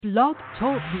Blog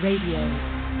Talk Radio.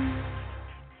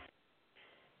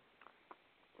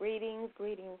 Greetings,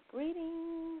 greetings,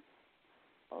 greetings.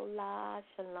 Hola,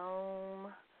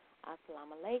 shalom,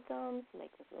 assalamu alaikum,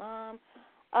 alaikum salam.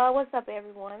 What's up,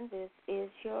 everyone? This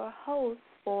is your host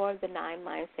for the Nine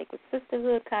Mind Sacred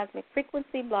Sisterhood Cosmic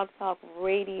Frequency Blog Talk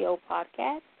Radio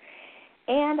podcast.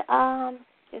 And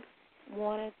just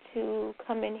wanted to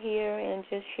come in here and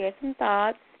just share some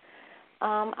thoughts.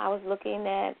 I was looking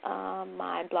at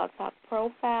my Blog Talk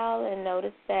profile and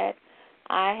noticed that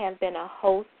I have been a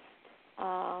host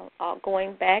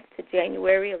going back to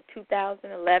January of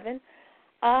 2011.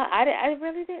 I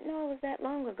really didn't know it was that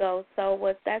long ago. So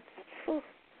we're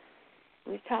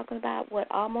talking about,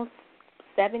 almost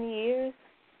 7 years.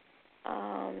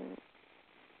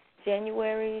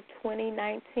 January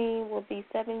 2019 will be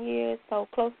 7 years, so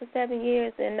close to 7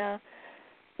 years. And,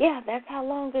 that's how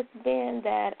long it's been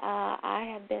that I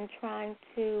have been trying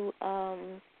to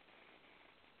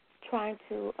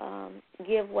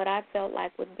give what I felt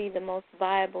like would be the most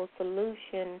viable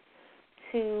solution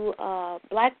to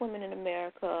black women in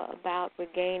America about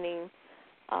regaining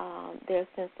their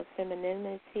sense of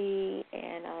femininity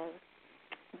and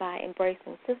by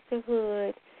embracing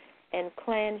sisterhood and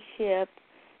clanship.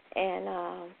 And,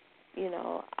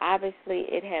 obviously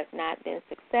it has not been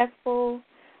successful.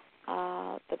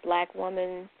 The black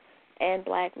woman and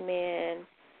black men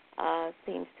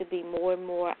seems to be more and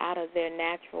more out of their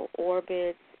natural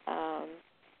orbits.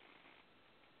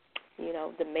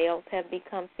 The males have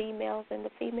become females and the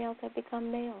females have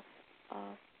become males.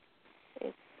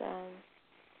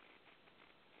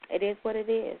 It is what it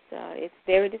is. It's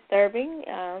very disturbing,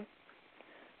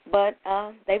 but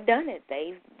they've done it.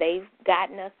 They've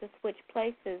gotten us to switch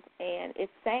places, and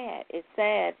it's sad. It's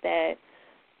sad that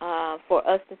for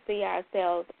us to see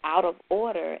ourselves out of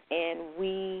order, and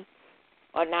we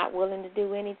are not willing to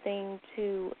do anything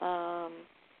to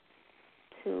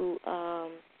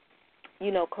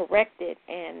correct it.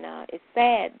 And it's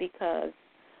sad because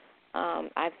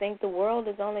I think the world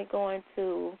is only going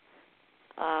to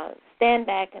stand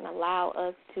back and allow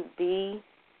us to be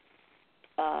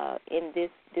in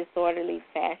this disorderly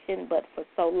fashion, but for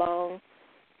so long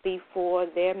before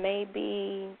there may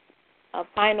be a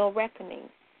final reckoning.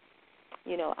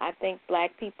 I think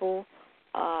black people,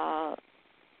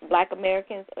 black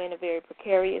Americans are in a very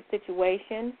precarious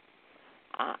situation.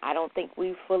 I don't think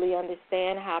we fully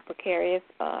understand how precarious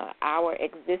our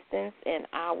existence and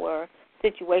our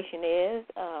situation is.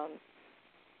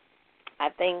 I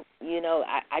think,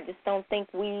 I just don't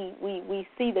think we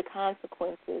see the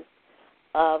consequences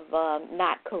of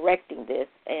not correcting this.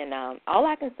 And all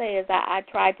I can say is I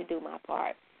tried to do my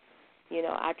part.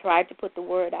 I tried to put the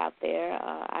word out there.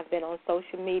 I've been on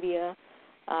social media,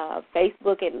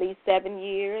 Facebook at least 7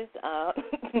 years,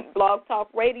 Blog Talk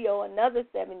Radio another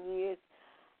 7 years.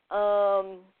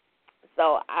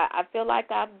 So I feel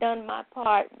like I've done my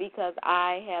part because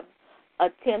I have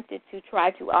attempted to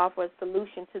try to offer a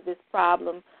solution to this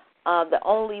problem the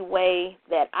only way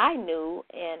that I knew.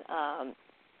 And,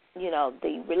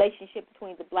 the relationship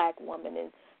between the black woman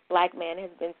and black man has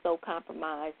been so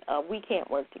compromised, we can't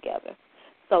work together.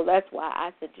 So that's why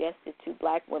I suggested to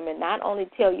black women not only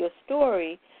tell your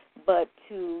story, but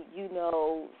to,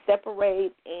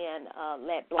 separate and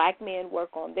let black men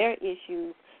work on their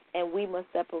issues, and we must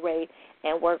separate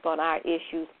and work on our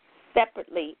issues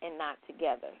separately and not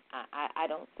together. I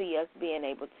don't see us being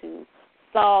able to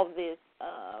solve this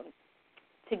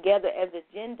together as a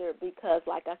gender because,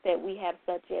 like I said, we have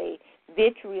such a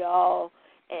vitriol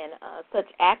and such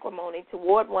acrimony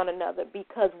toward one another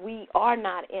because we are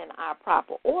not in our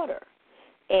proper order.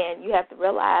 And you have to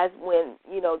realize when,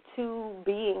 two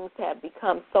beings have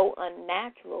become so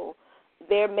unnatural,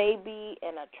 there may be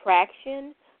an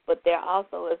attraction, but there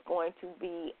also is going to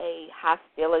be a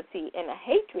hostility and a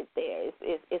hatred there.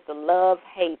 It's a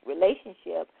love-hate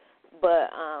relationship, but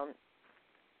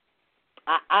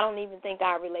I don't even think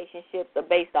our relationships are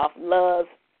based off love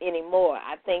anymore.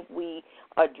 I think we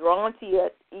are drawn to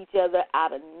each other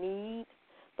out of need,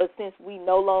 but since we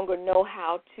no longer know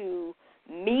how to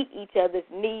meet each other's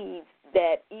needs,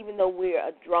 that even though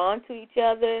we're drawn to each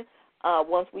other,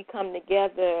 once we come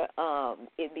together,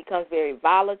 it becomes very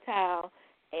volatile,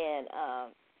 and,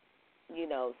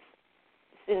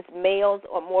 since males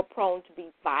are more prone to be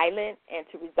violent and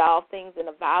to resolve things in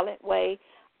a violent way,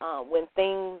 when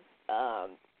things,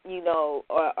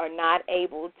 are not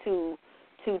able to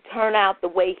turn out the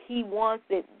way he wants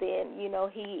it, then,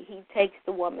 he takes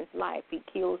the woman's life. He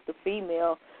kills the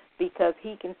female because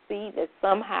he can see that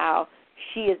somehow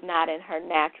she is not in her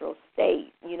natural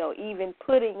state. Even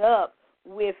putting up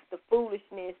with the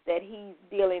foolishness that he's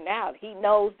dealing out. He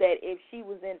knows that if she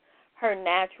was in her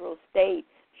natural state,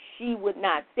 she would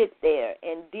not sit there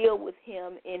and deal with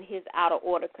him in his out of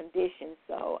order condition.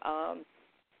 So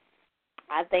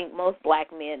I think most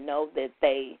black men know that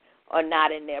they are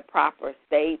not in their proper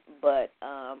state. But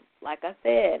like I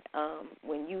said,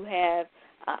 when you have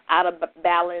out of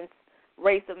balance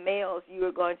race of males, you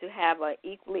are going to have an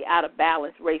equally out of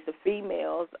balance race of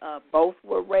females. Both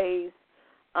were raised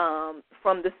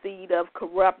from the seed of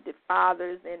corrupted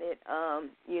fathers, and this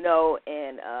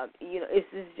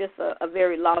is just a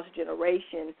very lost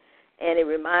generation. And it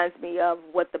reminds me of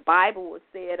what the Bible was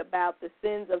said about the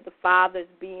sins of the fathers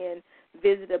being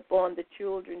visited upon the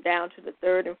children down to the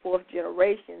third and fourth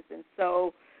generations. And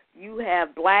so you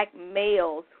have black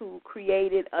males who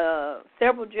created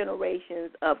several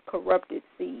generations of corrupted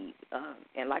seed.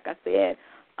 And like I said,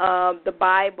 the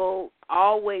Bible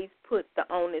always put the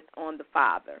onus on the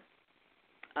father.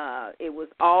 It was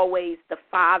always the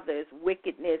father's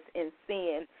wickedness and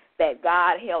sin that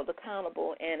God held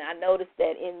accountable. And I noticed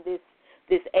that in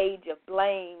this age of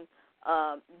blame,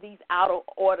 these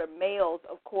out-of-order males,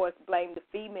 of course, blame the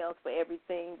females for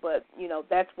everything. But,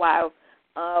 that's why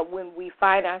when we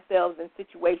find ourselves in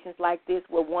situations like this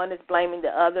where one is blaming the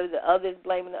other is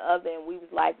blaming the other, and we was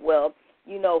like, well,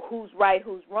 who's right,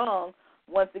 who's wrong?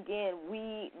 Once again,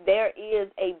 there is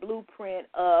a blueprint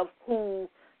of who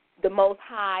the Most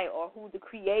High or who the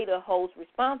Creator holds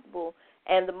responsible.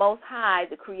 And the Most High,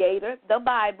 the Creator, the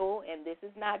Bible, and this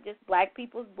is not just black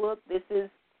people's book, this is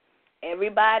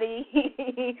everybody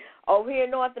over here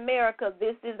in North America,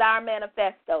 this is our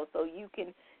manifesto. So you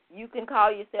can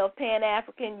call yourself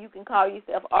Pan-African, you can call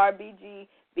yourself RBG.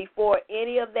 Before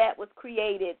any of that was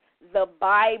created, the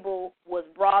Bible was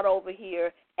brought over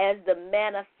here as the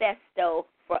manifesto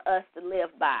for us to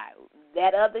live by.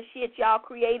 That other shit y'all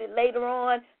created later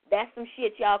on, that's some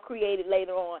shit y'all created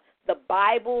later on. The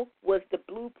Bible was the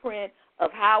blueprint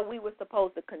of how we were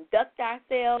supposed to conduct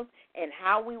ourselves and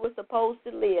how we were supposed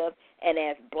to live. And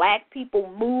as black people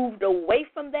moved away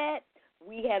from that,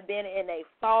 we have been in a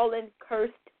fallen,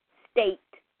 cursed state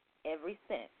ever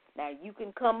since. Now, you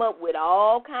can come up with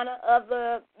all kind of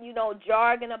other,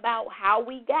 jargon about how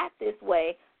we got this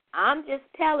way. I'm just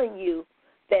telling you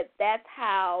that that's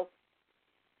how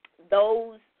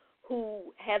those who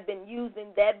have been using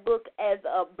that book as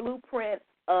a blueprint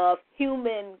of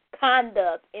human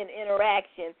conduct and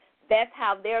interaction, that's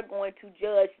how they're going to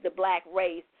judge the black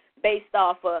race based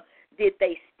off of, did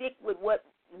they stick with what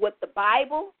the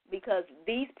Bible? Because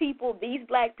these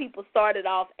black people started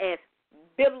off as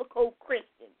biblical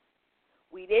Christians.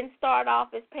 We didn't start off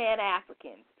as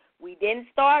Pan-Africans. We didn't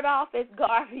start off as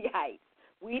Garveyites.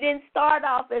 We didn't start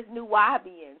off as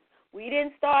Nubians. We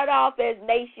didn't start off as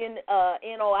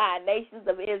NOI, Nations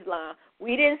of Islam.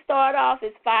 We didn't start off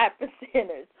as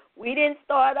 5%ers. We didn't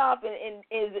start off in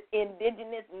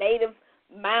indigenous native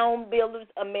mound builders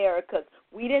Americas.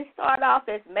 We didn't start off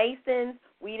as Masons.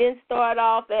 We didn't start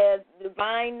off as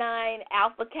Divine Nine,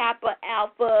 Alpha Kappa,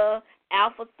 Alpha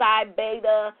Psi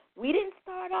Beta. We didn't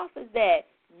start off as that.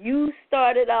 You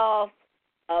started off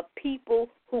people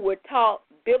who were taught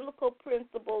biblical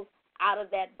principles out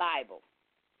of that Bible.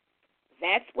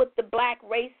 That's what the black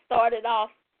race started off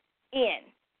in.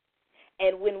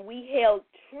 And when we held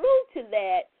true to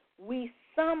that, we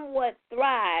somewhat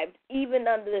thrived even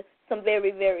under some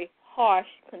very, very harsh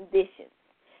conditions.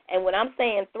 And when I'm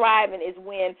saying thriving is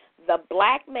when the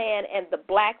black man and the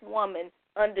black woman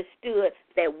understood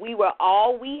that we were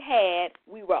all we had,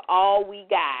 we were all we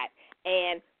got,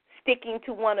 and sticking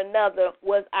to one another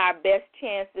was our best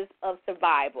chances of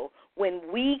survival. When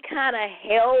we kind of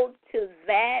held to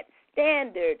that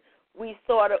standard, we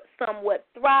sort of somewhat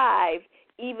thrived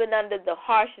even under the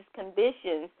harshest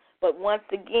conditions. But once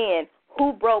again,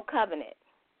 who broke covenant?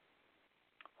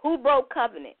 Who broke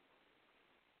covenant?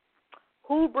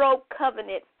 Who broke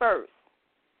covenant first?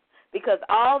 Because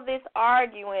all this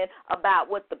arguing about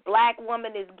what the black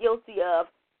woman is guilty of,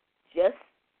 just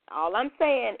all I'm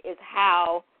saying is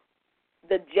how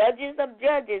the judges of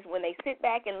judges, when they sit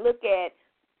back and look at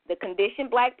the condition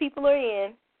black people are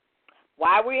in,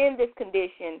 why we're in this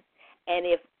condition, and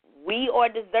if we are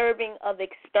deserving of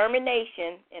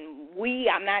extermination, and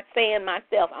I'm not saying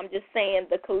myself, I'm just saying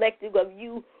the collective of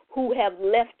you who have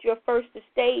left your first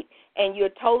estate and you're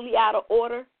totally out of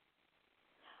order,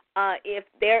 if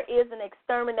there is an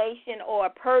extermination or a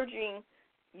purging,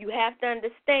 you have to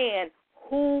understand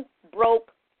who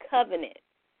broke covenant.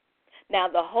 Now,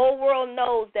 the whole world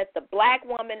knows that the black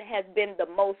woman has been the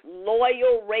most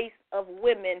loyal race of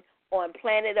women on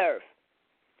planet Earth.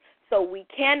 So we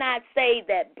cannot say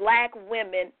that black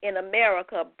women in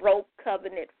America broke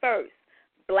covenant first.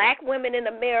 black women in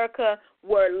America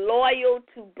were loyal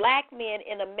to black men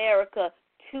in America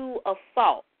to a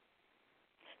fault.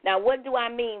 Now, what do I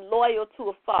mean, loyal to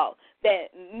a fault? That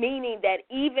meaning that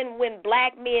even when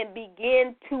black men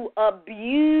begin to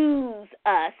abuse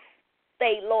us,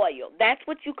 stay loyal. That's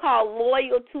what you call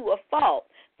loyal to a fault.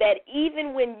 That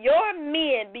even when your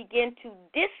men begin to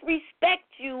disrespect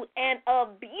you and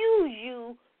abuse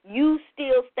you, you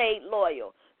still stayed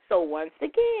loyal. So once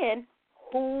again,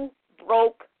 who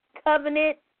broke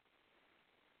covenant?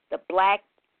 The black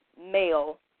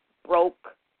male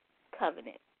broke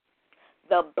covenant.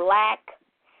 The black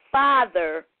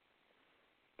father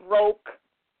broke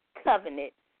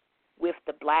covenant with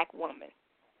the black woman.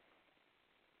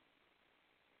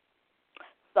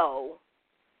 So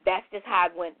that's just how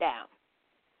it went down.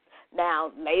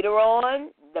 Now, later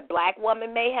on, the black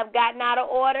woman may have gotten out of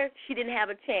order. She didn't have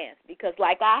a chance because,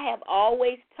 like I have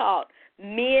always taught,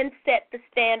 men set the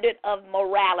standard of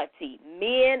morality.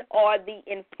 Men are the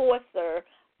enforcer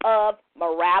of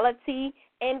morality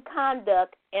and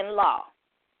conduct and law.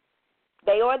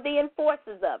 They are the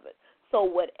enforcers of it. So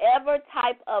whatever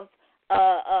type of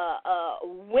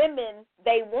women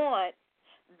they want,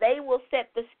 they will set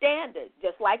the standard.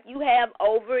 Just like you have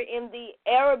over in the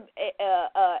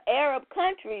Arab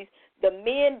countries, the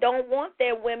men don't want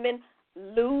their women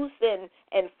loose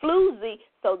and floozy,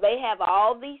 so they have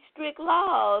all these strict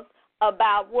laws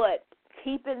about what?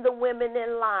 Keeping the women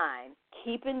in line,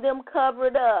 keeping them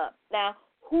covered up. Now,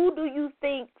 who do you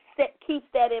think keeps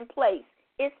that in place?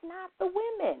 It's not the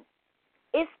women.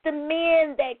 It's the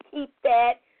men that keep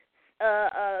that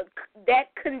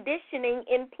conditioning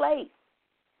in place.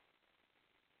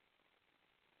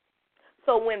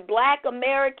 So when black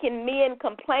American men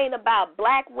complain about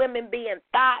black women being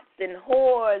thoughts and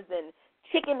whores and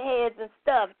chicken heads and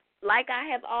stuff, like I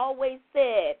have always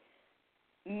said,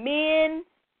 men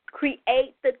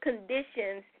create the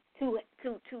conditions to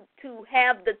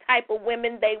have the type of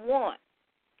women they want.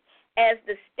 As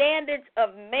the standards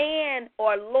of man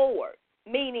are lowered,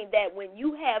 meaning that when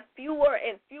you have fewer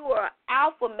and fewer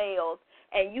alpha males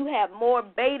and you have more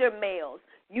beta males,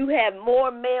 you have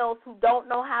more males who don't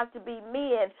know how to be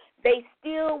men, they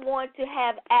still want to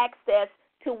have access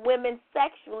to women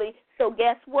sexually. So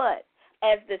guess what?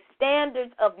 As the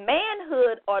standards of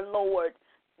manhood are lowered,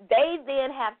 they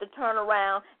then have to turn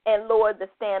around and lower the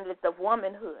standards of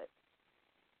womanhood.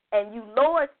 And you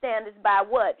lower standards by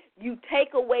what? You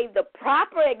take away the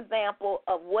proper example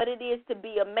of what it is to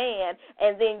be a man,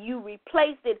 and then you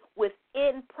replace it with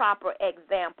improper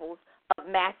examples of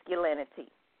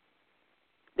masculinity.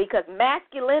 Because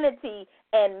masculinity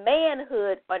and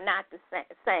manhood are not the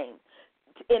same.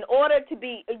 In order to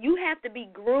be, you have to be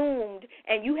groomed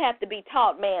and you have to be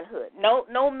taught manhood.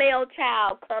 No male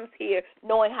child comes here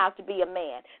knowing how to be a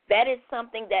man. That is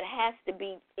something that has to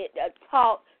be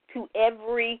taught to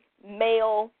every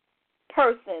male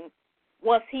person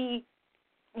once he,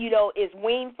 is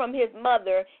weaned from his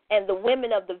mother, and the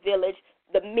women of the village,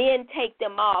 the men take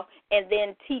them off and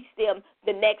then teach them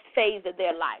the next phase of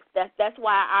their life. That's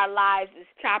why our lives is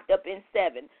chopped up in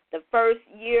 7. The first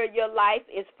year of your life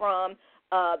is from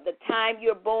the time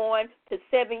you're born to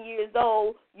 7 years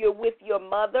old. You're with your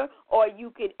mother, or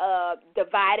you could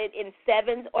divide it in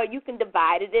 7s, or you can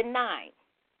divide it in 9.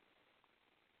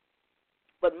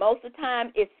 But most of the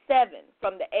time it's 7.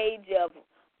 From the age of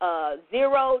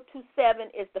 0 to 7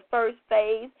 is the first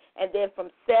phase, and then from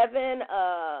 7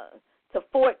 to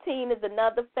 14 is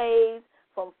another phase.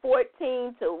 From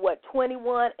 14 to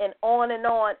 21 and on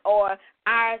are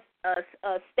our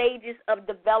stages of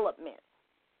development.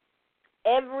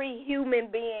 Every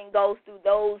human being goes through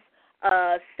those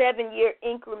 7-year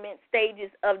increment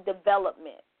stages of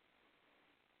development.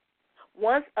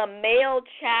 Once a male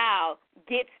child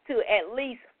gets to at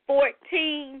least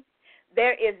 14,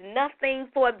 there is nothing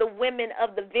for the women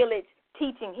of the village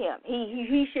teaching him.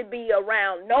 He should be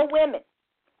around no women.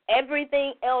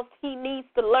 Everything else he needs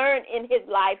to learn in his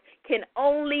life can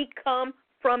only come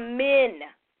from men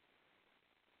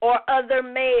or other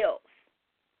males.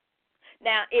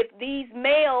 Now, if these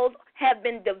males have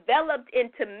been developed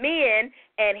into men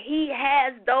and he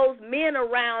has those men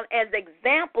around as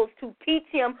examples to teach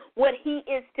him what he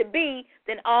is to be,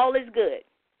 then all is good.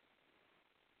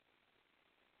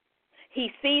 He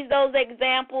sees those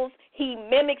examples, he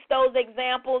mimics those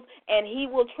examples, and he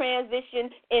will transition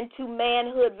into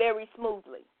manhood very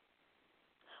smoothly.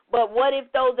 But what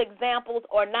if those examples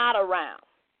are not around?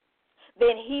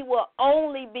 Then he will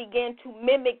only begin to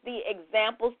mimic the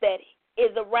examples that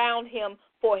is around him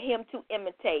for him to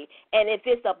imitate. And if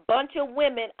it's a bunch of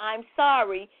women, I'm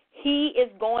sorry, he is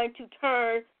going to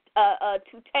turn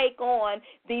to take on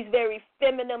these very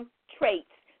feminine traits.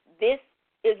 This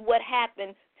is what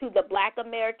happened to the black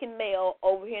American male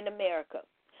over here in America.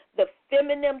 The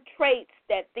feminine traits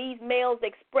that these males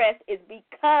express is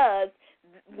because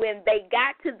when they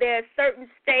got to their certain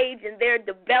stage in their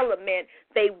development,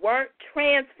 they weren't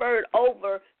transferred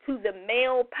over to the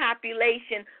male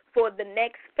population for the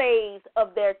next phase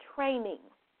of their training.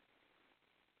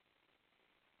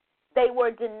 They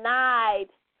were denied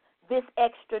this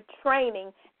extra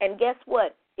training, and guess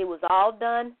what? It was all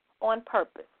done on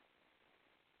purpose.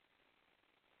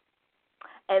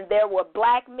 And there were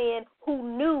black men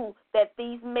who knew that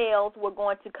these males were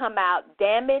going to come out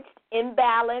damaged,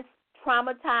 imbalanced,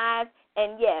 traumatized,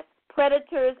 and yes,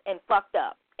 predators and fucked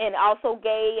up, and also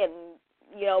gay and,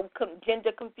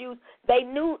 gender confused. They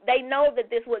know that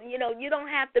this was, you don't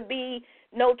have to be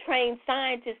no trained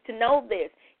scientist to know this.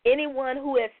 Anyone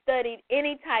who has studied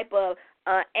any type of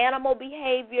animal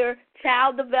behavior,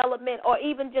 child development, or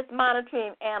even just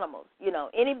monitoring animals,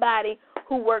 anybody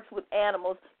who works with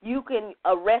animals, you can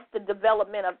arrest the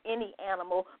development of any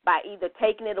animal by either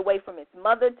taking it away from its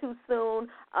mother too soon,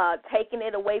 taking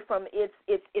it away from its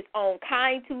own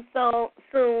kind too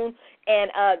soon,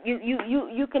 and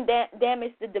you can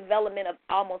damage the development of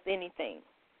almost anything.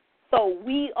 So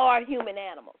we are human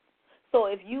animals. So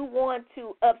if you want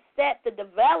to upset the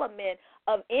development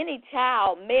of any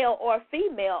child, male or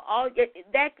female,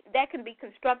 that can be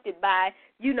constructed by,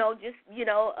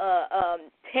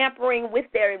 tampering with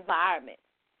their environment.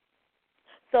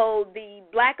 So the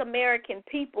black American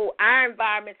people, our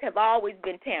environments have always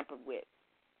been tampered with.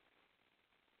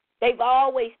 They've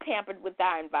always tampered with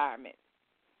our environment.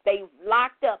 They've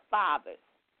locked up fathers,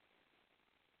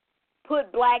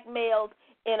 put black males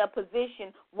in a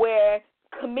position where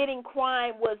committing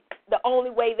crime was the only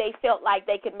way they felt like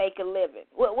they could make a living.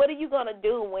 What are you going to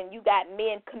do when you got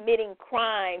men committing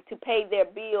crime to pay their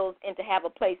bills and to have a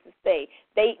place to stay?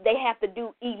 They have to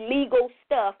do illegal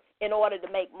stuff in order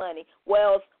to make money,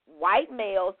 whereas white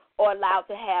males are allowed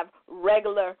to have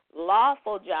regular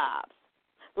lawful jobs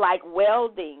like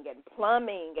welding and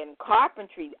plumbing and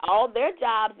carpentry. All their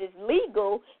jobs is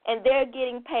legal, and they're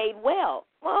getting paid well.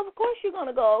 Well, of course you're going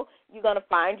to go. You're going to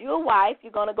find you a wife.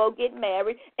 You're going to go get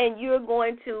married, and you're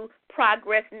going to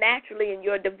progress naturally in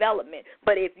your development.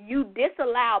 But if you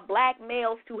disallow black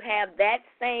males to have that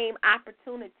same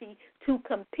opportunity to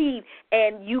compete,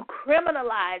 and you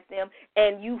criminalize them,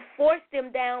 and you force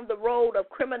them down the road of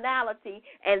criminality,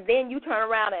 and then you turn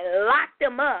around and lock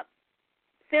them up,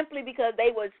 simply because they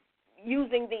was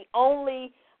using the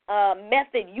only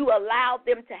method you allowed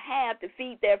them to have to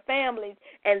feed their families,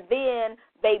 and then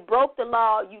they broke the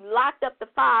law, you locked up the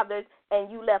fathers,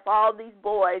 and you left all these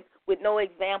boys with no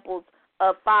examples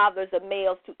of fathers or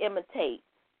males to imitate.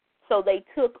 So they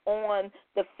took on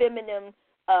the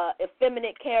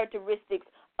effeminate characteristics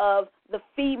of the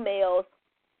females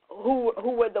who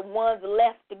were the ones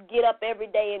left to get up every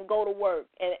day and go to work.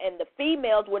 And the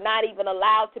females were not even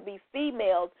allowed to be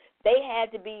females. They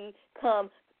had to become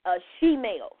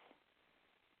she-males,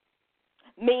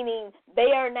 meaning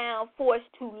they are now forced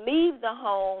to leave the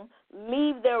home,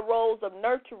 leave their roles of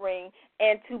nurturing,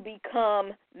 and to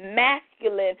become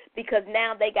masculine because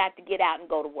now they got to get out and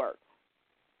go to work.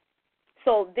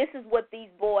 So this is what these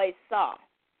boys saw,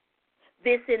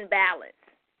 this imbalance.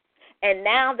 And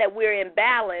now that we're in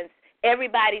balance,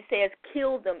 everybody says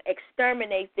kill them,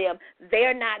 exterminate them.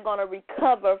 They're not going to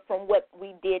recover from what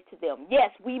we did to them.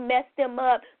 Yes, we messed them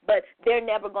up, but they're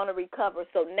never going to recover.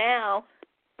 So now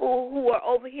people who are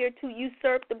over here to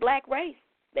usurp the black race,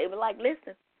 they were like,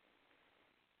 listen,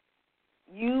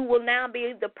 you will now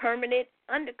be the permanent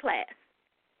underclass.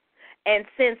 And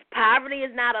since poverty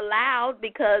is not allowed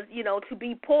because, to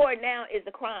be poor now is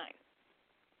a crime.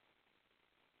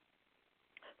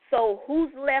 So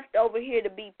who's left over here to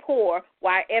be poor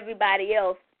while everybody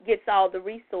else gets all the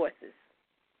resources?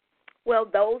 Well,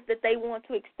 those that they want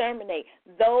to exterminate,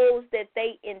 those that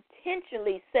they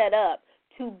intentionally set up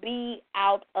to be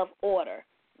out of order,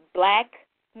 black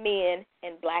men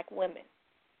and black women.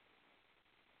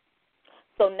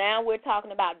 So now we're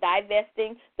talking about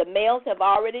divesting. The males have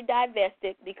already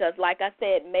divested because, like I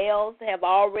said, males have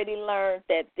already learned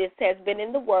that this has been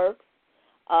in the works.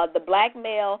 The black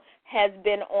male has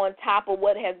been on top of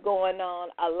what has going on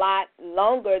a lot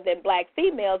longer than black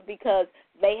females because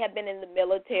they have been in the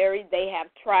military. They have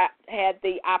had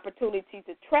the opportunity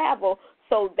to travel,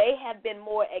 so they have been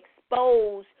more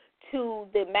exposed to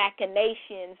the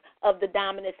machinations of the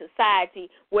dominant society,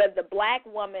 where the black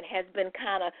woman has been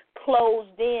kind of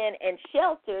closed in and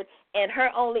sheltered, and her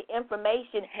only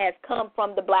information has come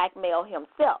from the black male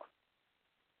himself.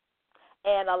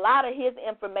 And a lot of his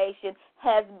information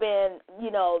has been,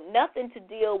 nothing to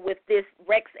deal with this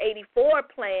Rex 84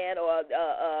 plan or,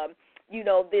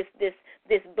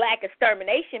 this black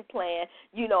extermination plan.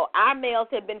 Our males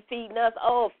have been feeding us,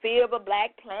 fear of a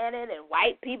black planet and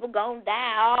white people gonna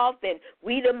die off and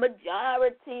we the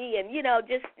majority and,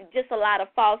 just a lot of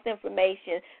false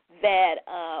information that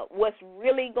what's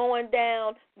really going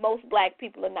down, most black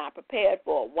people are not prepared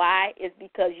for. Why? It's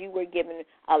because you were given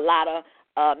a lot of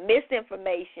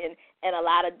misinformation and a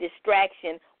lot of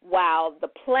distraction, while the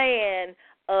plan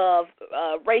of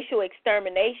racial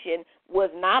extermination was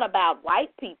not about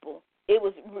white people. It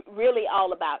was really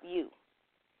all about you.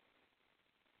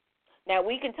 Now,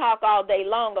 we can talk all day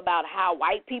long about how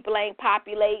white people ain't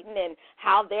populating and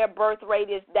how their birth rate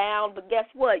is down, but guess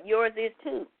what? Yours is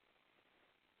too.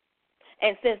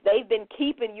 And since they've been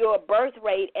keeping your birth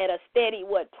rate at a steady,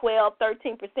 12,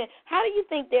 13%, how do you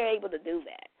think they're able to do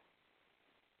that?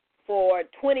 For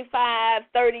 25,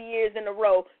 30 years in a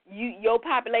row, your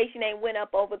population ain't went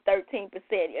up over 13%.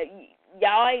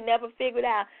 Y'all ain't never figured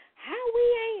out how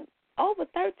we ain't over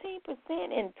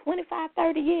 13% in 25,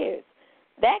 30 years.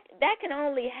 That can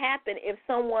only happen if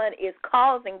someone is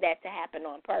causing that to happen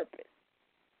on purpose.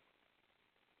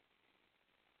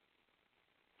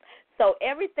 So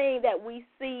everything that we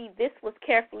see, this was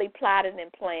carefully plotted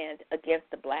and planned against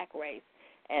the black race.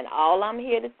 And all I'm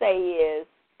here to say is,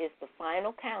 it's the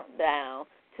final countdown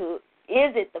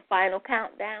is it the final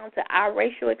countdown to our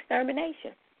racial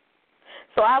extermination?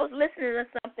 So I was listening to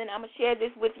something. I'm going to share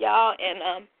this with y'all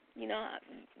and,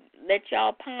 let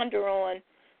y'all ponder on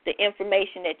the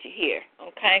information that you hear,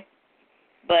 okay?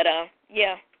 But,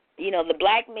 the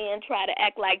black men try to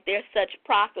act like they're such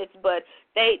prophets, but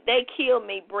they kill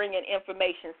me bringing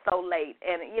information so late.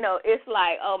 And, it's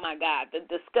like, oh, my God, the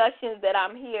discussions that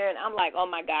I'm hearing, I'm like, oh,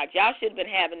 my God, y'all should have been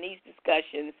having these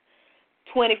discussions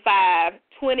 25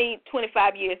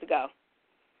 years ago.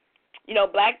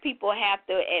 Black people have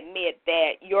to admit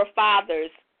that your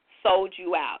fathers sold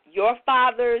you out. Your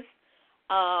fathers,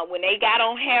 when they got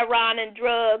on heroin and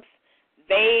drugs,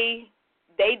 they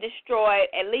destroyed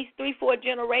at least 3-4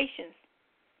 generations.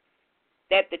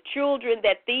 That the children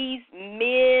that these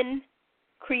men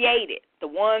created, the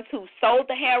ones who sold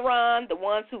the heroin, the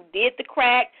ones who did the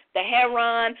crack, the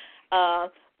heroin,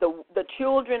 the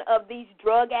children of these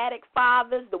drug addict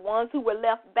fathers, the ones who were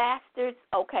left bastards,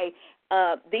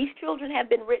 these children have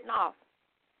been written off.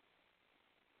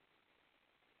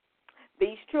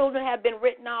 These children have been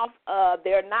written off.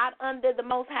 They're not under the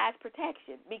Most High's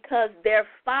protection because their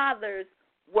fathers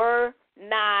were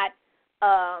not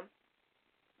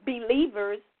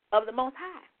believers of the Most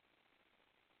High,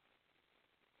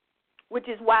 which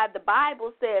is why the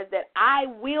Bible says that I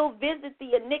will visit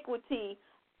the iniquity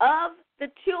of the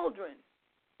children.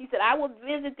 He said, I will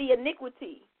visit the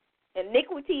iniquity.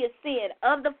 Iniquity is sin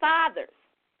of the fathers.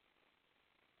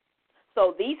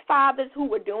 So these fathers who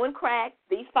were doing crack,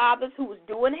 these fathers who was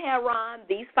doing heroin,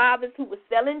 these fathers who was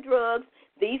selling drugs,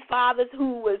 these fathers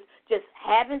who was just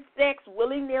having sex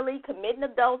willy-nilly, committing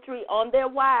adultery on their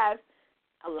wives,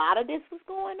 a lot of this was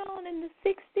going on in the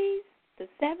 60s, the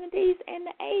 70s, and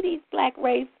the 80s, black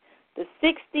race. The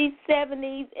 60s,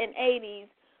 70s, and 80s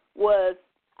was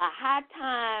a high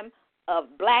time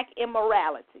of black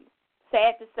immorality,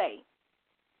 sad to say.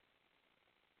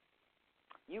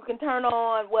 You can turn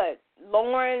on,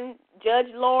 Judge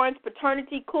Lawrence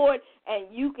Paternity Court, and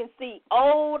you can see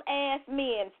old-ass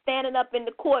men standing up in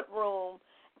the courtroom,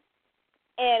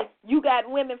 and you got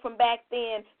women from back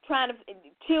then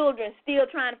children still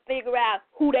trying to figure out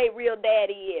who their real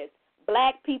daddy is.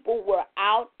 Black people were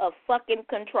out of fucking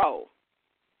control.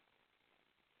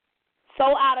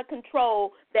 So out of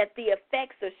control that the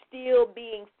effects are still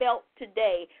being felt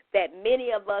today, that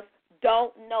many of us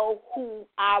don't know who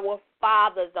our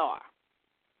fathers are.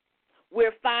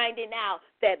 We're finding out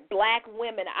that black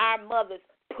women, our mothers,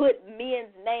 put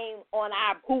men's name on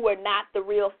who were not the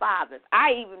real fathers.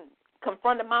 I even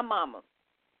confronted my mama.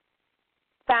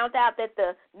 Found out that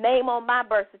the name on my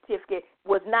birth certificate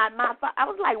was not my father. I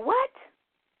was like, what?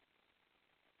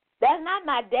 That's not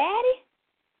my daddy?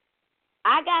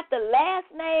 I got the last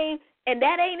name, and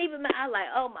that ain't even my. I was like,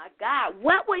 oh, my God,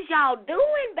 what was y'all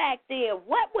doing back then?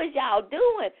 What was y'all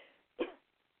doing?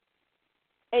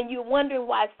 And you're wondering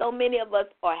why so many of us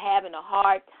are having a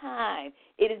hard time.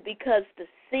 It is because the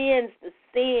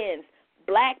sins,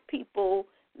 black people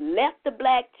left the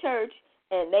black church,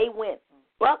 and they went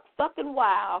buck fucking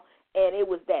wild, and it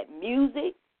was that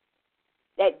music,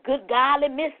 that good golly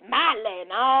Miss Miley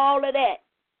and all of that.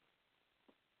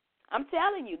 I'm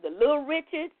telling you, the Little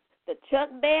Richards, the Chuck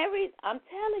Berrys, I'm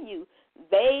telling you,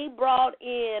 they brought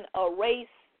in a race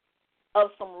of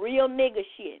some real nigger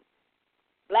shit.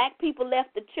 Black people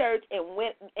left the church and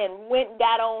went and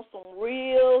got on some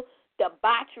real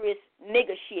debaucherous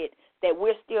nigger shit that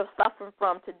we're still suffering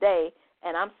from today.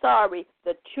 And I'm sorry,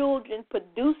 the children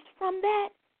produced from that,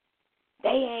 they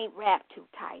ain't wrapped too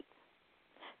tight.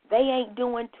 They ain't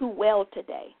doing too well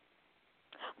today.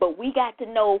 But we got to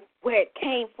know where it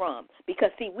came from. Because,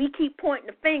 see, we keep pointing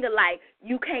the finger like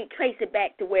you can't trace it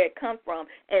back to where it come from.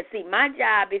 And, see, my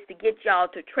job is to get y'all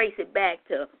to trace it back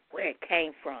to where it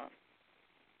came from.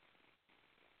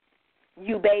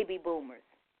 You baby boomers.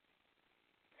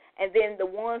 And then the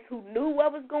ones who knew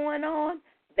what was going on,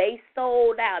 they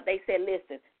sold out. They said,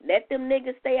 listen, let them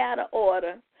niggas stay out of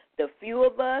order. The few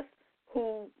of us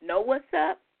who know what's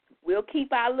up, we'll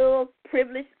keep our little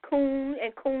privileged coon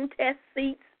and coon test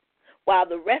seats, while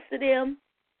the rest of them,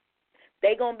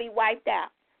 they going to be wiped out.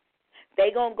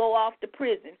 They going to go off to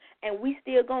prison, and we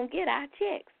still going to get our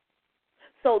checks.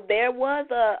 So there was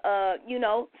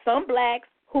some blacks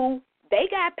who they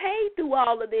got paid through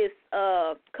all of this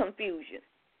confusion.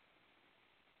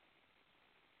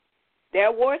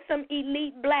 There were some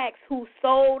elite blacks who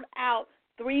sold out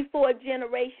 3-4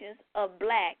 generations of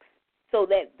blacks so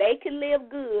that they could live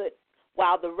good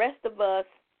while the rest of us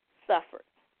suffered.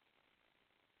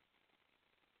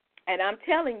 And I'm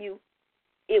telling you,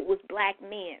 it was black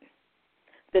men.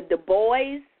 The Du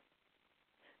Bois,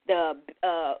 the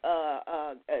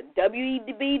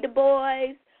W.E.B. Du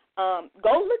Bois.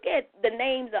 Go look at the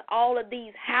names of all of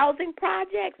these housing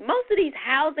projects. Most of these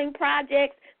housing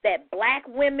projects that black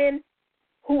women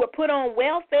who were put on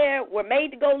welfare were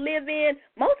made to go live in,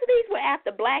 most of these were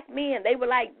after black men. They were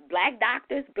like black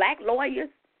doctors, black lawyers,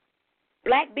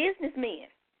 black businessmen.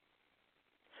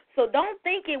 So don't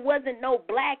think it wasn't no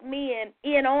black men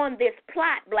in on this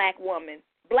plot, black woman.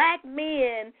 Black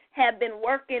men have been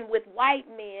working with white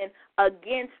men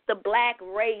against the black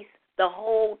race the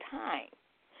whole time.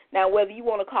 Now, whether you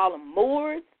want to call them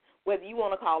Moors, whether you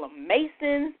want to call them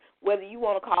Masons, whether you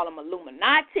want to call them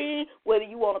Illuminati, whether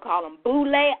you want to call them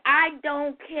Boule, I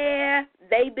don't care.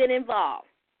 They've been involved.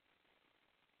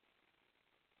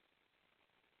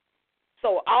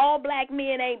 So all black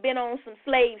men ain't been on some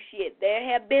slave shit. There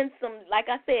have been some, like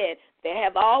I said, there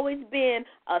have always been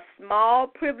a small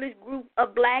privileged group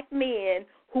of black men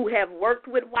who have worked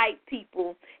with white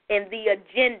people in the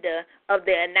agenda of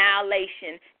the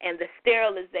annihilation and the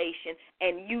sterilization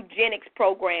and eugenics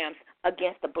programs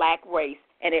against the black race,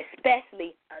 and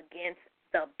especially against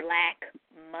the black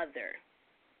mother.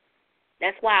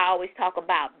 That's why I always talk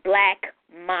about black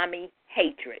mommy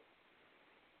hatred.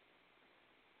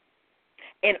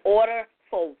 In order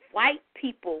for white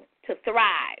people to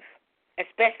thrive,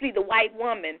 especially the white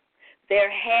woman,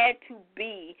 there had to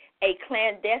be a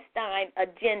clandestine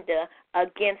agenda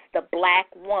against the black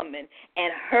woman,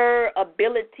 and her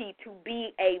ability to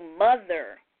be a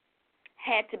mother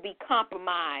had to be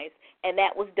compromised, and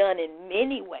that was done in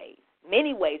many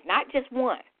ways, not just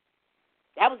one.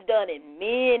 That was done in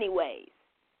many ways.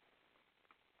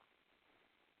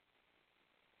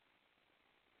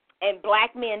 And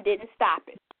black men didn't stop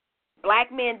it.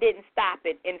 Black men didn't stop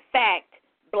it. In fact,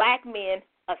 black men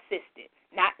assisted.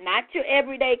 Not your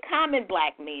everyday common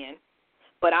black men,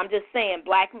 but I'm just saying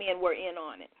black men were in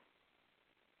on it.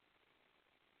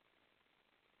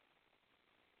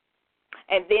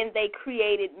 And then they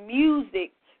created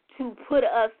music to put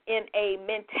us in a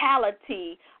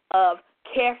mentality of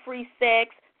carefree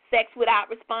sex, sex without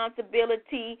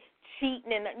responsibility,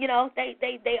 cheating, and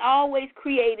they always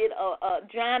created a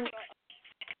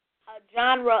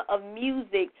genre of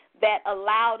music that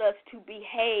allowed us to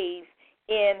behave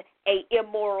in a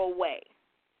immoral way.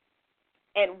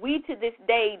 And we to this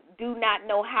day do not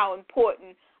know how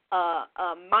important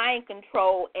mind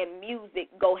control and music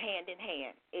go hand in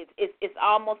hand. It's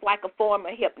almost like a form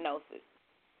of hypnosis.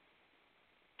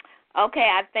 Okay,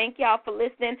 I thank y'all for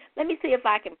listening. Let me see if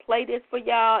I can play this for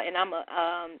y'all, and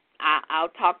I'll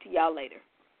talk to y'all later.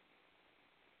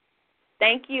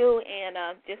 Thank you,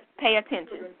 and just pay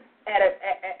attention.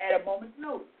 At a moment's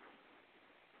notice.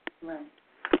 Right.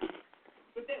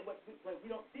 But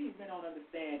these men don't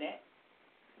understand that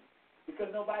because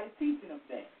nobody's teaching them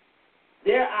that.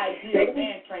 Their idea of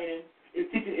man training is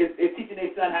teaching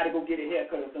their son how to go get a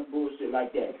haircut or some bullshit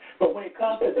like that. But when it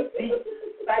comes to the deep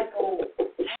psycho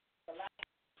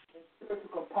and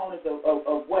spiritual components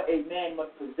of what a man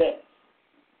must possess,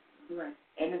 right,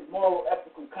 and his moral,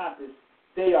 ethical compass,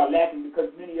 they are lacking because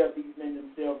many of these men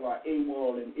themselves are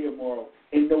amoral and immoral,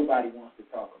 and nobody wants to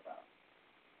talk about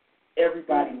it.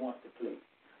 Everybody wants to play.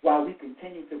 While we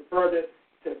continue to further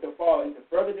to fall into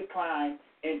further decline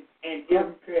and ill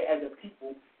repair as a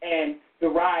people, and the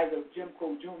rise of Jim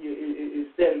Crow Jr. is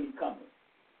steadily coming.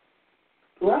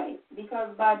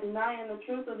 by denying the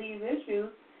truth of these issues,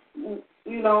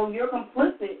 you know, you're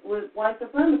complicit with white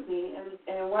supremacy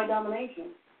and white domination.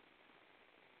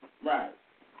 Right.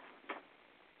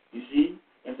 You see,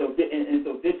 and so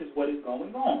this is what is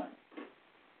going on.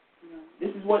 Yeah.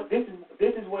 This is what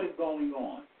is going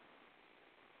on.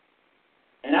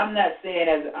 And I'm not saying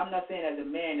as a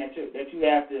man that you're going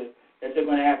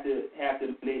to have to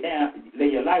lay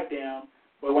your life down.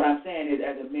 But what I'm saying is,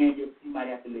 as a man, you might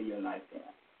have to lay your life down.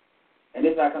 And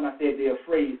this is how come I said they're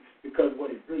afraid, because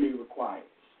what it really requires.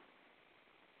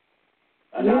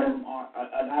 A lot of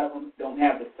them don't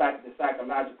have the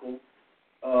psychological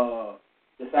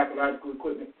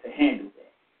equipment to handle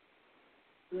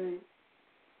that. Right.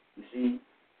 You see,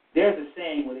 there's a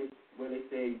saying where they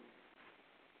say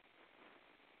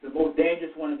the most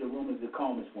dangerous one in the room is the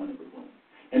calmest one in the room.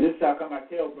 And this is how come I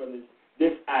tell brothers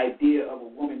this idea of a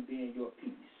woman being your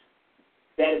peace.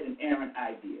 That is an errant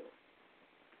idea.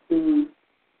 Mm-hmm.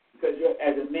 Because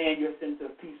as a man, your sense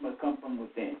of peace must come from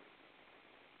within.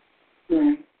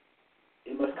 Right.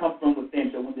 It must come from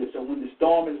within. So when the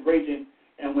storm is raging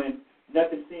and when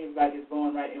nothing seems like it's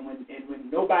going right, and when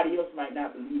nobody else might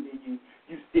not believe in you,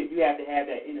 you have to have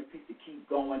that inner peace to keep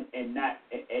going and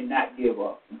not give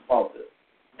up and falter.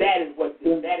 That is what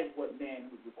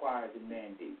manhood requires and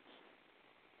mandates.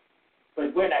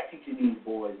 But we're not teaching these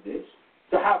boys this.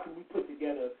 So how can we put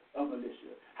together a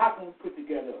militia? How can we put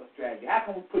together a strategy? How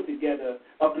can we put together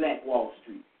a Black Wall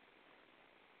Street?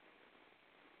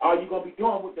 All you're gonna be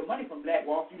doing with the money from Black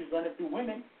Wall Street is running through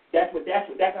women. That's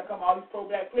how come all these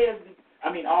pro-black players,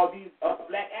 all these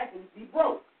black athletes be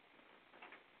broke.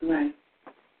 Right.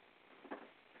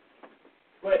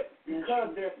 But because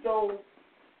they're so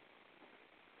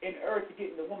in urge to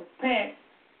get in the woman's pants,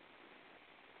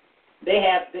 they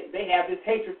have this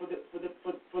hatred for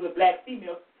the black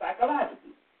female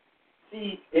psychologically.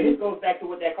 See, and this goes back to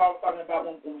what that call was talking about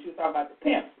when she was talking about the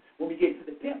pimps. When we get into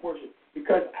the pimp worship,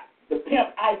 because the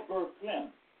pimp Iceberg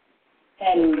Slim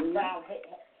had a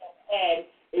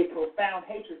profound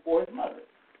hatred for his mother.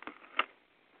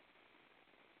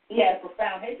 He had a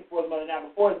profound hatred for his mother. Now,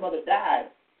 before his mother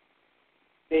died,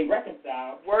 they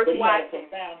reconciled. But he had a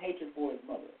profound hatred for his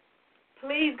mother.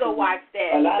 Please go watch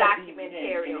that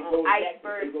documentary on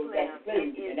Iceberg Slim. It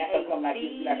is a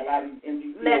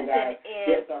deep lesson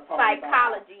in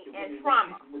psychology and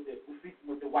trauma. With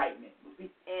the white men.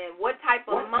 And what type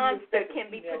of monster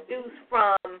can be produced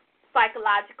from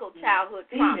psychological childhood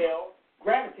trauma. Females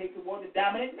gravitate toward the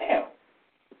dominant male.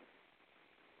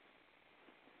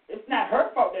 It's not her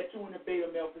fault that you're in a beta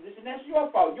male position. That's your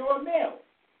fault. You're a male.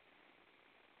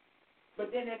 But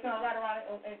then they turn right around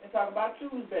and talk about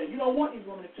choose better. You don't want these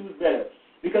women to choose better.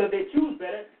 Because if they choose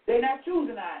better, they're not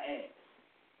choosing our ass.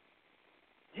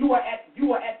 You are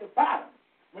at the bottom.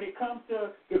 When it comes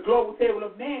to the global table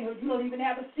of manhood, you don't even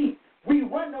have a seat. We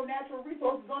run no natural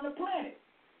resources on the planet.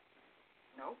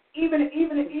 No. Even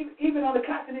on the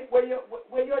continent where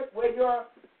you're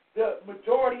the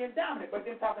majority and dominant, but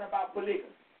then talking about polygamy.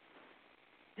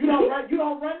 You don't run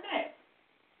that.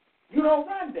 You don't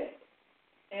run that.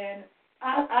 And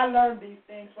I learned these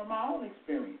things from my own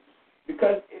experience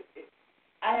because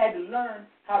I had to learn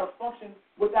how to function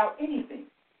without anything.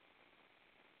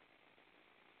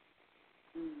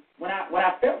 When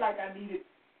I felt like I needed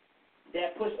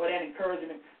that push or that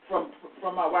encouragement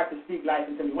from my wife to speak life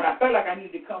into me, when I felt like I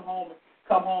needed to come home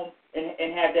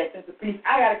and have that sense of peace,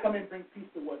 I got to come and bring peace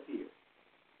to what's here.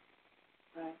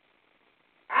 Right?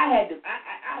 I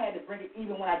had to bring it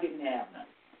even when I didn't have none.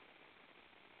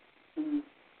 Mm-hmm.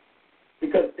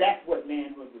 Because that's what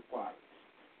manhood requires.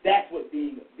 That's what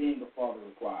being a father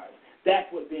requires. That's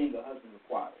what being a husband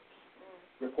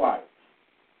requires.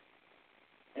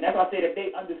 And that's why I say that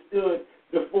they understood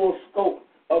the full scope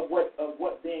of what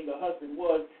being a husband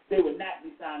was, they would not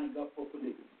be signing up for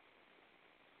polygamy.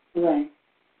 Right.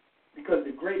 Because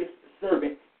the greatest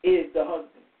servant is the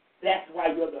husband. That's why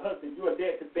you're the husband. You are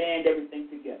there to band everything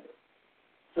together.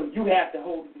 So you have to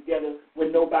hold it together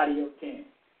when nobody else can.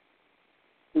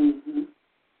 Mm-hmm.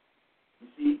 You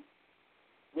see?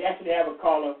 We actually have a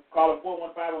caller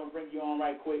 415. I'm going to bring you on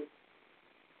right quick.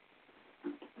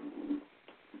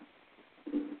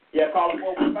 Yeah, caller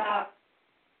 415.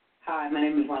 Hi, my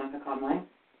name is Monica Conway.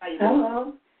 How you doing?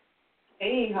 Hello.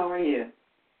 Hey, how are you?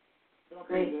 Doing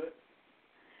pretty good.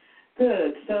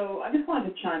 Good. So I just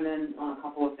wanted to chime in on a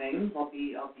couple of things. I'll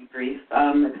be brief.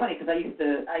 It's funny because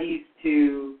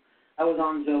I was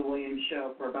on Joe Williams'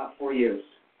 show for about 4 years.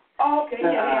 Oh, okay.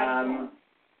 Yeah.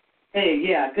 Hey,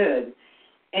 yeah, good.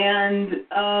 And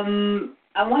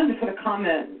I wanted to sort of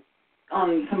comment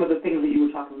on some of the things that you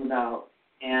were talking about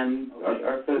and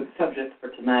our subject for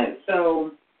tonight.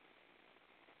 So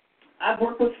I've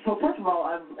worked with. So first of all,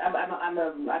 I've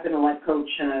been a life coach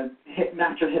and a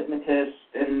master hypnotist,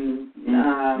 and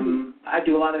I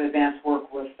do a lot of advanced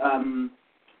work with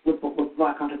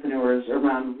Black entrepreneurs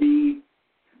around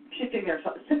shifting their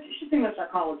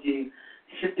psychology,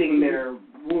 shifting their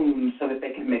wounds so that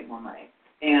they can make more money.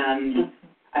 And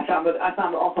I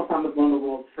also founded one of the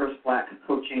world's first Black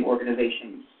coaching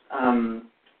organizations, and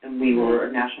we were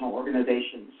a national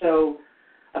organization. So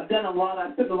I've spent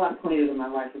the last 20 years of my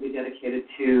life really dedicated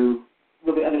to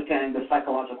really understanding the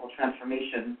psychological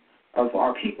transformation of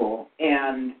our people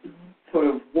and sort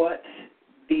of what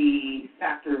the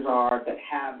factors are that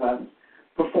have us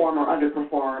perform or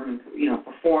underperform,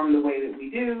 perform the way that we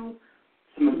do,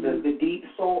 some of the deep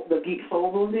soul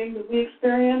wounding that we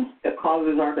experience that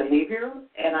causes our behavior,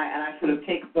 and I sort of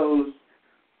take those,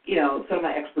 sort of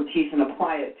my expertise and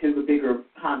apply it to the bigger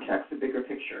context, the bigger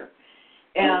picture.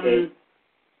 And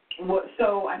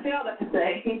so I say all that to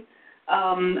say,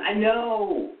 I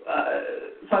know,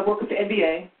 so I work with the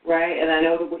NBA, right, and I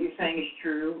know that what you're saying is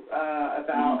true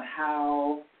about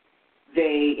how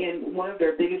in one of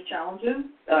their biggest challenges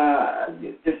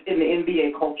just in the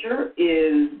NBA culture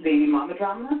is baby mama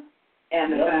drama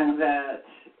and the fact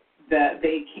that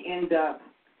they end up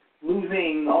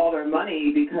losing all their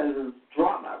money because of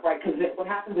drama, right? Because what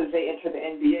happens is they enter the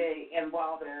NBA, and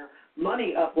while their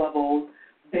money up-levels,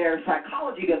 their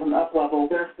psychology doesn't up-level,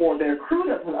 therefore their crew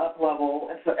doesn't up-level,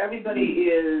 and so everybody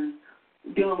is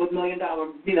dealing with million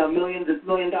dollar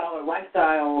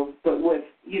lifestyles, but with,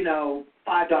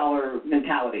 $5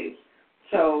 mentalities.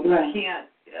 So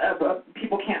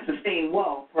people can't sustain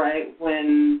wealth, right,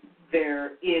 when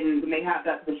they have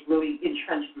this really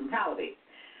entrenched mentality.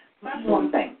 That's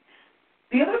one thing.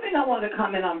 The other thing I wanted to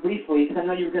comment on briefly, because I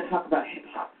know you were going to talk about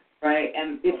hip-hop, right,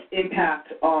 and its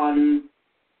impact on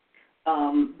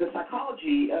the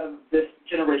psychology of this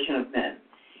generation of men.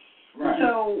 Right.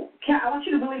 So, I want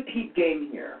you to really peep game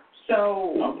here.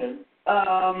 So,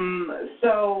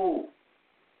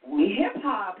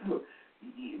 hip-hop,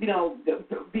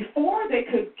 before they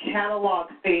could catalog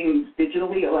things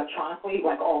digitally, electronically,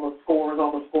 like all the scores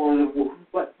of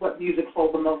what music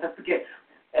sold the most, I forget.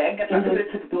 I guess I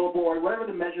took Billboard, whatever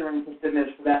the measuring system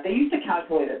is for that. They used to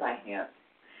calculate it by hand.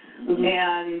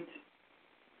 And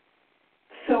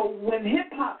so when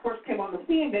hip-hop first came on the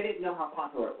scene, they didn't know how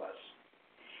popular it was.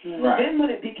 Right. Then when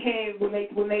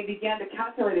they began to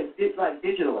calculate it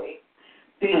digitally,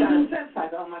 they got a sense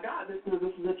like, oh my God, this is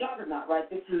a juggernaut, right?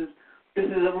 This is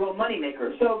a real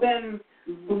moneymaker. So then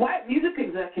the white music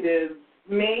executives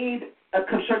made a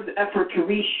concerted effort to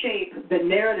reshape the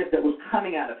narrative that was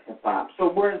coming out of hip hop. So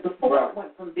whereas before it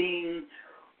went from being,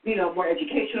 more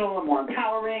educational and more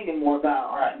empowering and more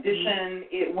about our condition,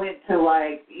 it went to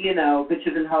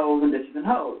bitches and hoes and bitches and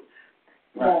hoes.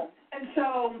 Right. And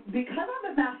so, because I'm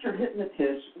a master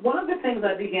hypnotist, one of the things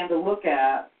I began to look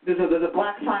at, there's a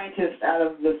black scientist out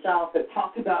of the South that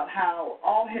talked about how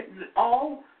all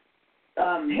hip-hop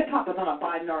is on a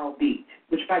binaural beat,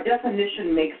 which by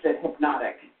definition makes it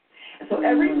hypnotic. And so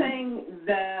everything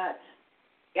that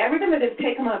is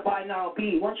taken on a binaural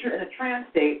beat, once you're in a trance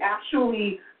state,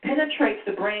 actually penetrates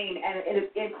the brain and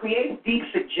it creates deep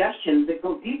suggestions that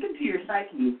go deep into your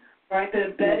psyche, right,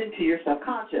 that embed into your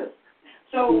subconscious.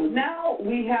 So now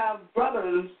we have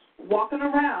brothers walking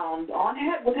around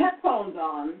with headphones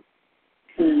on,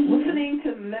 listening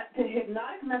to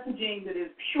hypnotic messaging that is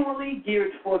purely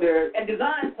geared and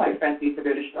designed, quite frankly, for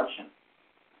their destruction.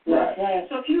 Right.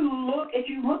 So if you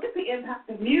look at the impact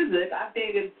of music, I've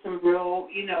dated some real,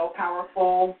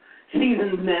 powerful,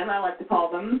 seasoned men, I like to call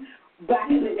them,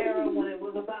 back in the era when it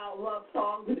was about love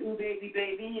songs and ooh baby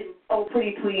baby and oh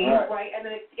pretty please, right? And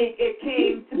then it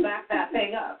came to back that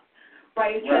thing up.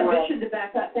 Right, it's transitioned to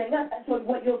back that thing up. And so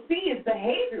what you'll see is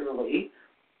behaviorally,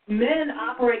 men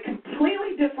operate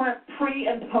completely different pre-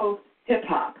 and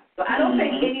post-hip-hop. So I don't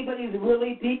think anybody's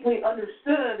really deeply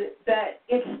understood that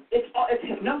it's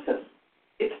hypnosis.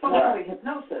 It's functionally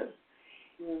hypnosis.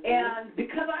 And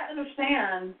because I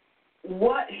understand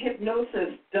what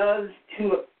hypnosis does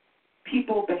to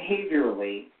people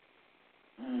behaviorally,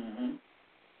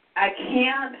 I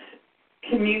can't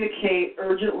communicate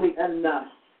urgently enough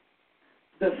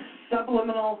the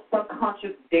subliminal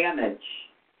subconscious damage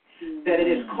that it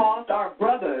has caused our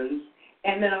brothers,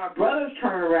 and then our brothers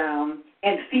turn around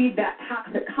and feed that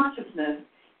toxic consciousness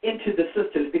into the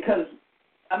sisters, because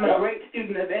I'm a great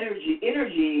student of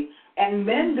energy, and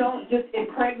men don't just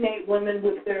impregnate women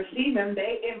with their semen,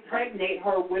 they impregnate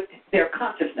her with their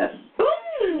consciousness.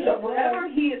 So whatever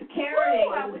he is carrying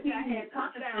with his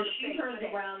consciousness, she turns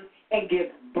around and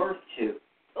gives birth to.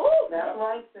 That's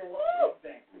right there.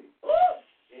 Exactly.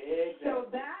 So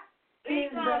that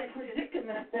is the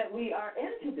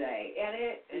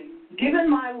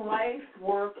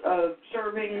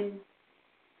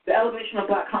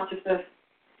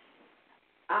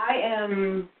I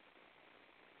am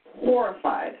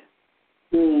horrified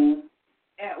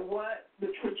at what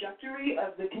the trajectory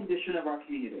of the condition of our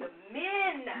community. The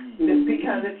men. It's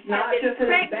because it's not just as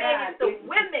bad, the it's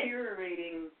women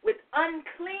deteriorating with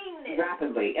uncleanness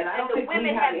rapidly. And I don't the think we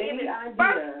women have have any given idea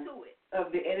birth to it.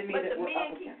 of the enemy But that the we're men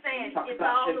up keep against. saying We talked it's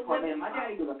about all Jim the Cormier. women. My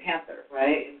daddy was a Panther,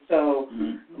 right? And so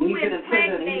he's been in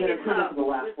prison. He's been in prison for the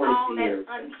last 42 years.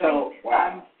 And so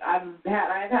I've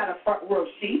had a front row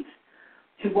seat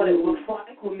to what it looks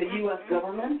like when the U.S.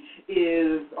 government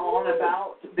is on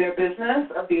about their business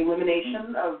of the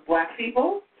elimination of black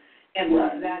people and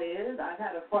what that is. I've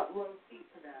had a front row seat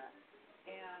to that.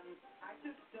 And I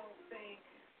just don't think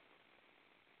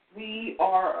we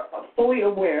are fully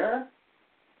aware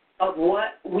of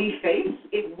what we face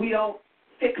if we don't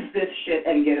fix this shit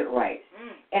and get it right.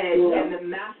 And the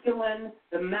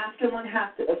masculine has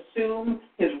to assume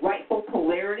his rightful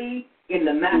polarity in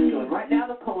the masculine. Right now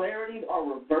the polarities are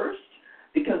reversed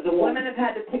because the women have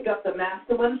had to pick up the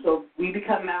masculine, so we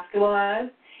become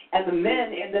masculinized, and the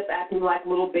men end up acting like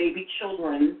little baby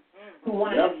children who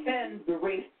want to defend the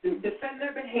race, defend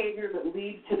their behavior that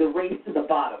leads to the race to the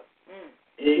bottom.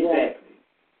 Exactly.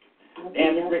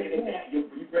 And you're breaking it down.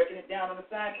 You're breaking it down on the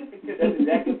scientific tip. That's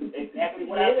exactly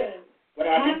what I said.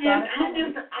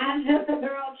 I'm just a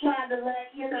girl trying to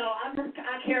let you know.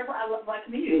 I love my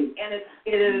community, and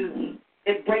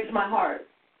it breaks my heart.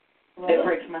 It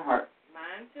breaks my heart.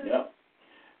 Mine too. Yep.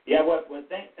 Yeah. Well,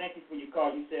 thank you for your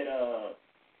call. You said,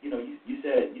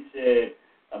 you said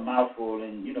a mouthful,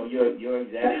 and you're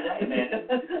exactly right, man.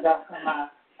 This is how come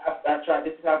I try.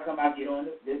 This is how come I get on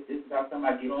this is how come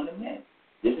I get on the men.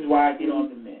 This is why I get on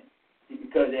the men. See,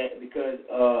 because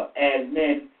as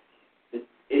men,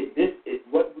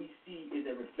 what we see is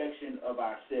a reflection of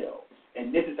ourselves,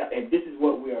 and this is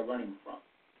what we are running from.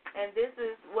 And this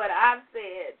is what I've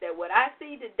said, that what I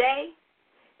see today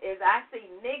is I see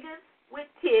niggas with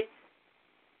tits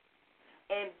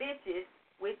and bitches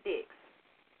with dicks.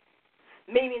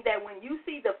 Meaning that when you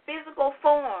see the physical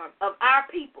form of our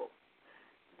people,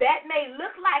 that may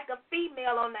look like a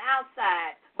female on the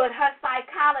outside, but her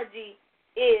psychology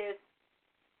is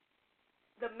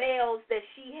the males that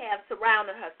she has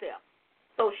surrounding herself.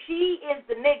 So she is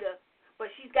the nigga, but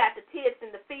she's got the tits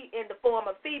in the form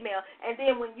of female. And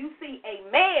then when you see a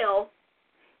male,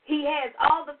 he has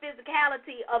all the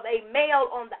physicality of a male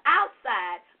on the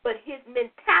outside, but his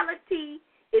mentality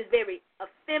is very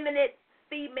effeminate,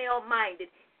 female-minded.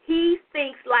 He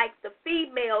thinks like the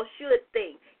female should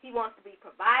think. He wants to be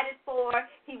provided for.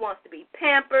 He wants to be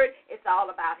pampered. It's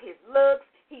all about his looks.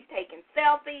 He's taking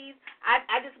selfies.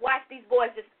 I just watch these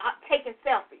boys just taking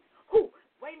selfies.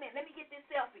 Wait a minute, let me get this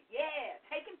selfie. Yeah,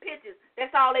 taking pictures. That's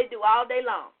all they do all day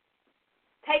long.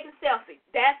 Taking selfies.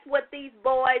 That's what these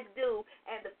boys do.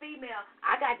 And the female,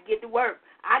 I got to get to work.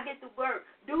 I get to work.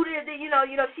 Do this,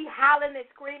 she hollering and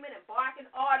screaming and barking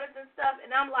orders and stuff. And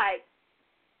I'm like,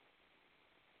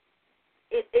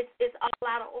 it's all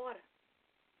out of order.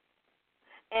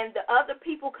 And the other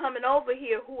people coming over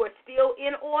here who are still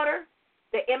in order,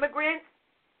 the immigrants,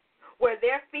 where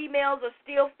their females are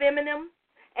still feminine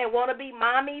and want to be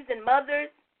mommies and mothers,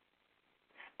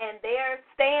 and they're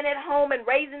staying at home and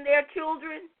raising their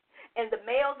children, and the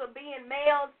males are being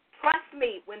males, trust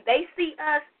me, when they see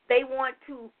us, they want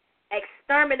to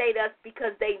exterminate us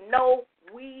because they know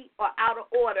we are out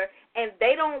of order, and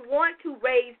they don't want to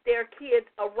raise their kids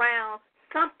around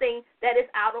something that is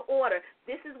out of order.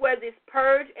 This is where this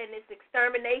purge and this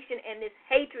extermination and this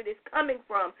hatred is coming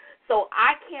from. So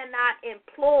I cannot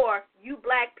implore you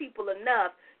black people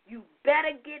enough. You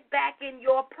better get back in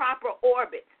your proper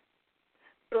orbits.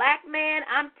 Black man,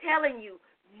 I'm telling you,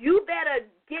 you better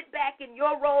get back in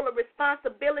your role of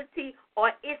responsibility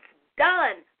or it's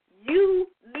done. You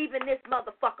leaving this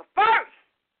motherfucker first.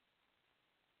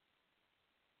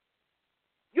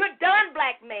 You're done,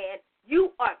 black man.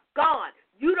 You are gone.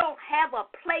 You don't have a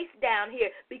place down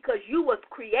here because you was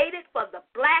created for the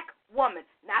black woman,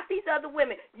 not these other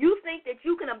women. You think that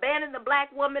you can abandon the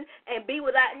black woman and be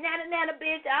without, nana,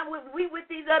 bitch, we with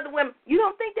these other women. You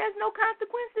don't think there's no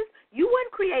consequences? You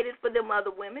weren't created for them other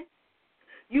women.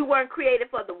 You weren't created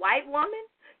for the white woman.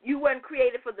 You weren't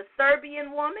created for the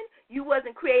Serbian woman. You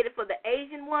wasn't created for the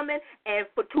Asian woman. And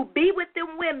to be with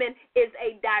them women is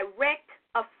a direct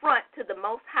affront to the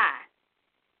Most High.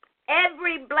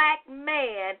 Every black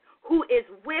man who is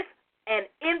with an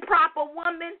improper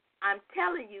woman, I'm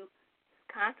telling you,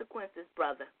 consequences,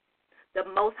 brother. The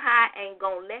Most High ain't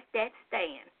going to let that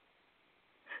stand.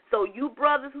 So you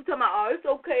brothers who talking about, oh, it's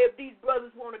okay if these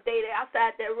brothers want to date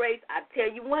outside their race, I tell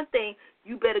you one thing,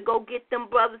 you better go get them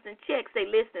brothers in check. Say,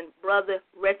 listen, brother,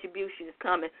 retribution is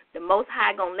coming. The Most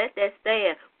High going to let that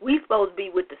stand. We supposed to be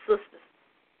with the sisters.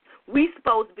 We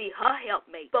supposed to be her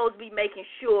helpmate. Supposed to be making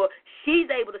sure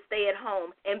she's able to stay at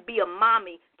home and be a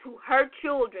mommy to her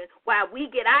children while we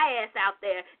get our ass out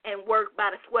there and work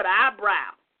by the sweat of our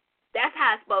brow. That's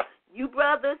how it's supposed. You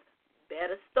brothers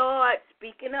better start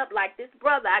speaking up like this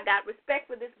brother. I got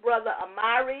respect for this brother,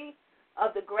 Amari,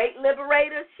 of the Great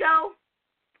Liberators Show.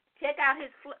 Check out his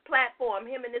platform,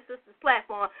 him and his sister's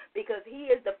platform, because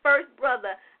he is the first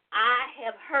brother I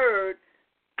have heard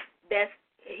that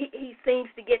he seems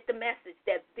to get the message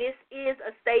that this is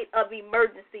a state of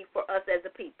emergency for us as a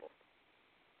people.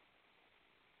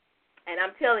 And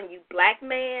I'm telling you, black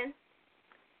man,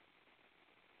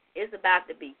 it's about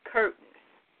to be curtains.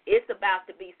 It's about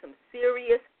to be some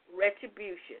serious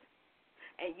retribution.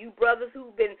 And you brothers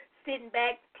who've been sitting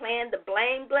back playing the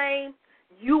blame,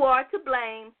 you are to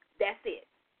blame. That's it.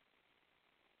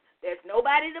 There's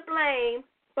nobody to blame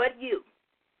but you.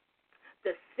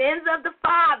 The sins of the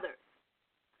fathers.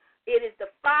 It is the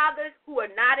fathers who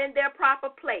are not in their proper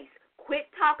place. Quit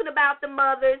talking about the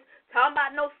mothers, talking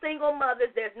about no single mothers.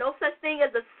 There's no such thing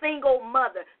as a single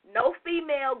mother. No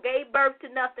female gave birth to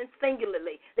nothing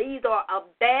singularly. These are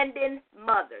abandoned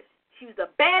mothers. She was an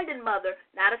abandoned mother,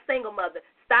 not a single mother.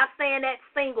 Stop saying that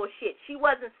single shit. She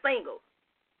wasn't single.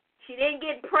 She didn't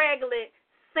get pregnant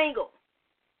single.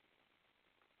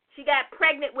 She got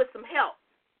pregnant with some help.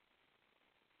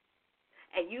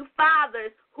 And you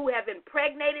fathers who have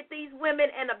impregnated these women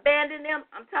and abandoned them,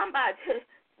 I'm talking about,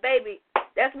 baby,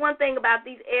 that's one thing about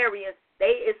these areas.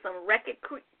 They is some record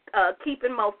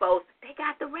keeping mofos. They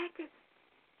got the records.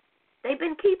 They've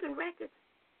been keeping records.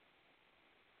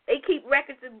 They keep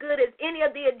records as good as any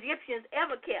of the Egyptians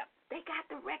ever kept. They got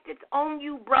the records on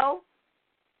you, bro.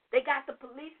 They got the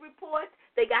police reports.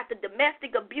 They got the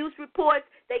domestic abuse reports.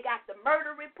 They got the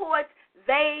murder reports.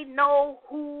 They know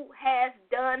who has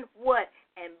done what.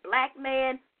 And black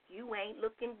man, you ain't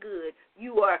looking good.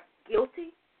 You are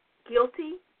guilty,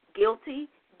 guilty, guilty,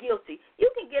 guilty.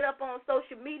 You can get up on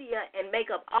social media and make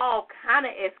up all kind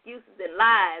of excuses and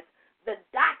lies. The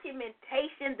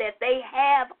documentation that they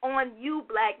have on you,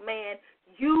 black man,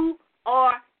 you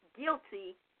are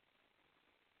guilty.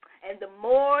 And the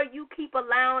more you keep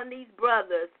allowing these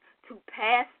brothers to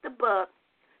pass the buck,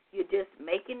 you're just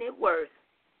making it worse.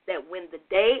 That when the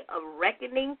day of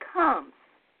reckoning comes,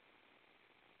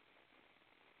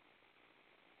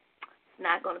 it's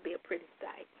not going to be a pretty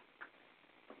sight.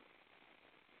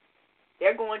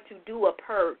 They're going to do a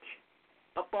purge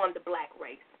upon the black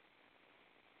race.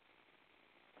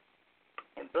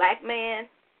 And black man,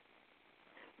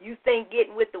 you think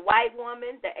getting with the white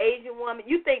woman, the Asian woman,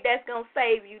 you think that's going to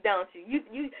save you, don't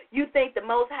you? You think the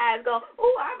Most High is going,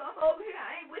 oh, I'm over here.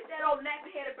 I ain't with that old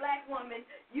nappy-headed black woman.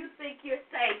 You think you're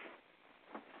safe.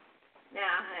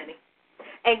 Now, honey.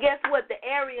 And guess what? The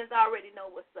Aryans already know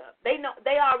what's up. They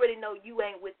already know you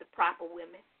ain't with the proper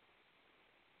women.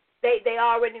 They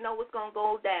already know what's going to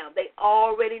go down. They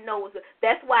already know what's up.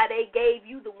 That's why they gave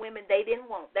you the women they didn't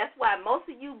want. That's why most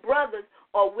of you brothers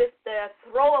are with the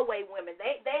throwaway women.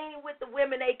 They ain't with the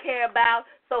women they care about.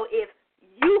 So if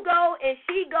you go and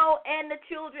she go and the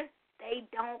children, they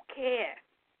don't care.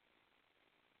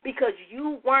 Because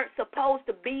you weren't supposed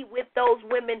to be with those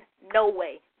women no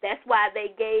way. That's why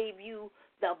they gave you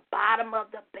the bottom of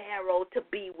the barrel to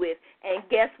be with. And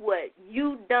guess what?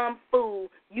 You dumb fool,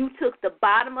 you took the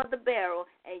bottom of the barrel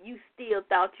and you still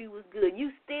thought you was good. You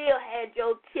still had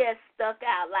your chest stuck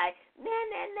out like, nah,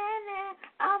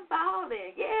 I'm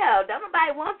balling. Yeah, don't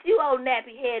nobody want you, old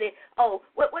nappy-headed. Oh,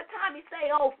 what time you say,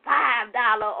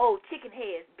 $5, chicken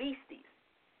heads, beasties.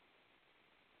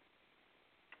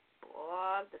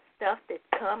 Boy, the stuff that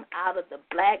come out of the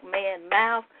black man's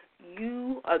mouth,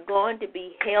 you are going to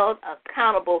be held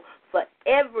accountable for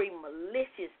every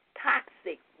malicious,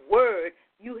 toxic word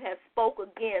you have spoke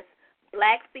against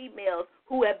black females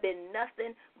who have been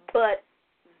nothing but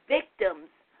victims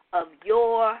of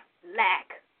your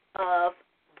lack of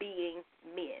being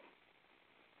men.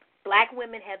 Black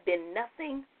women have been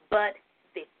nothing but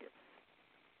victims.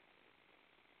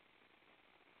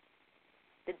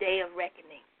 The day of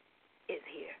reckoning is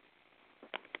here.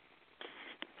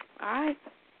 All right.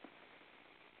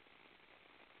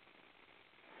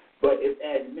 But if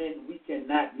as men we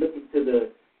cannot look into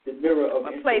the mirror of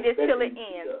I'll play this till it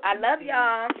ends. I love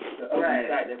y'all.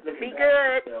 Be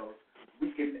good. We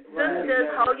can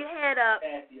Just hold your head up.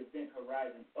 At the event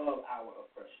horizon of our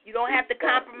oppression. You don't have to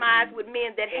compromise with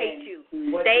men that hate you.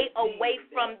 Stay away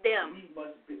from them.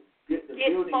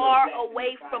 get far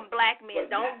away from black men.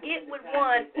 Don't get with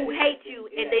one who hates you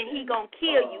and then he gonna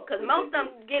kill you. Because most of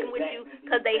them getting with you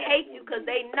because they hate you, because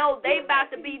they know they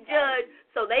about to be judged,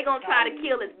 so they gonna try to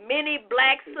kill as many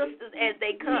black sisters as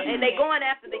they come, and they going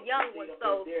after the young ones.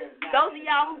 So those of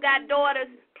y'all who got daughters,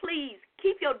 please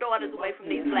keep your daughters away from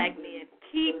these black men.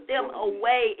 Keep them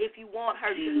away if you want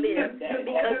her to live,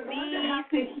 because these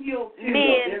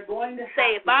men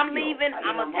say, if I'm leaving,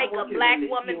 I'm going to take a black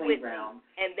woman with me,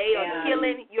 and they are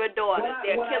killing your daughters.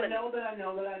 They're killing them.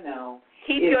 I know.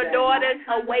 Keep your daughters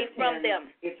away from them.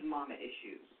 It's mama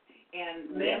issues.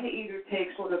 And men either take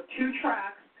sort of two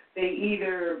tracks. They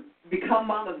either become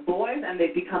mama's boys and they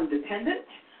become dependent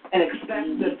and expect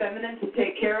the feminine to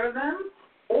take care of them,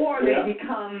 or they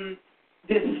become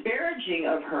disparaging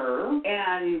of her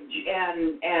and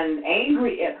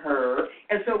angry at her.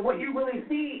 And so what you really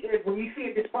see is, when you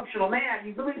see a dysfunctional man,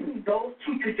 you really see those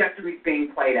two trajectories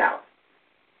being played out.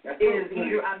 It is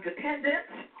either I'm dependent,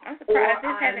 I'm surprised this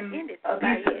or hasn't I'm ended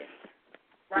abusive.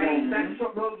 Right? That's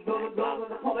those are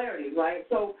the polarities, right?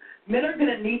 So men are going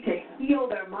to need to heal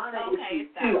their mana issues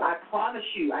too. I promise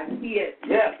you. I see it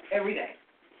every day.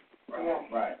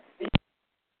 Right.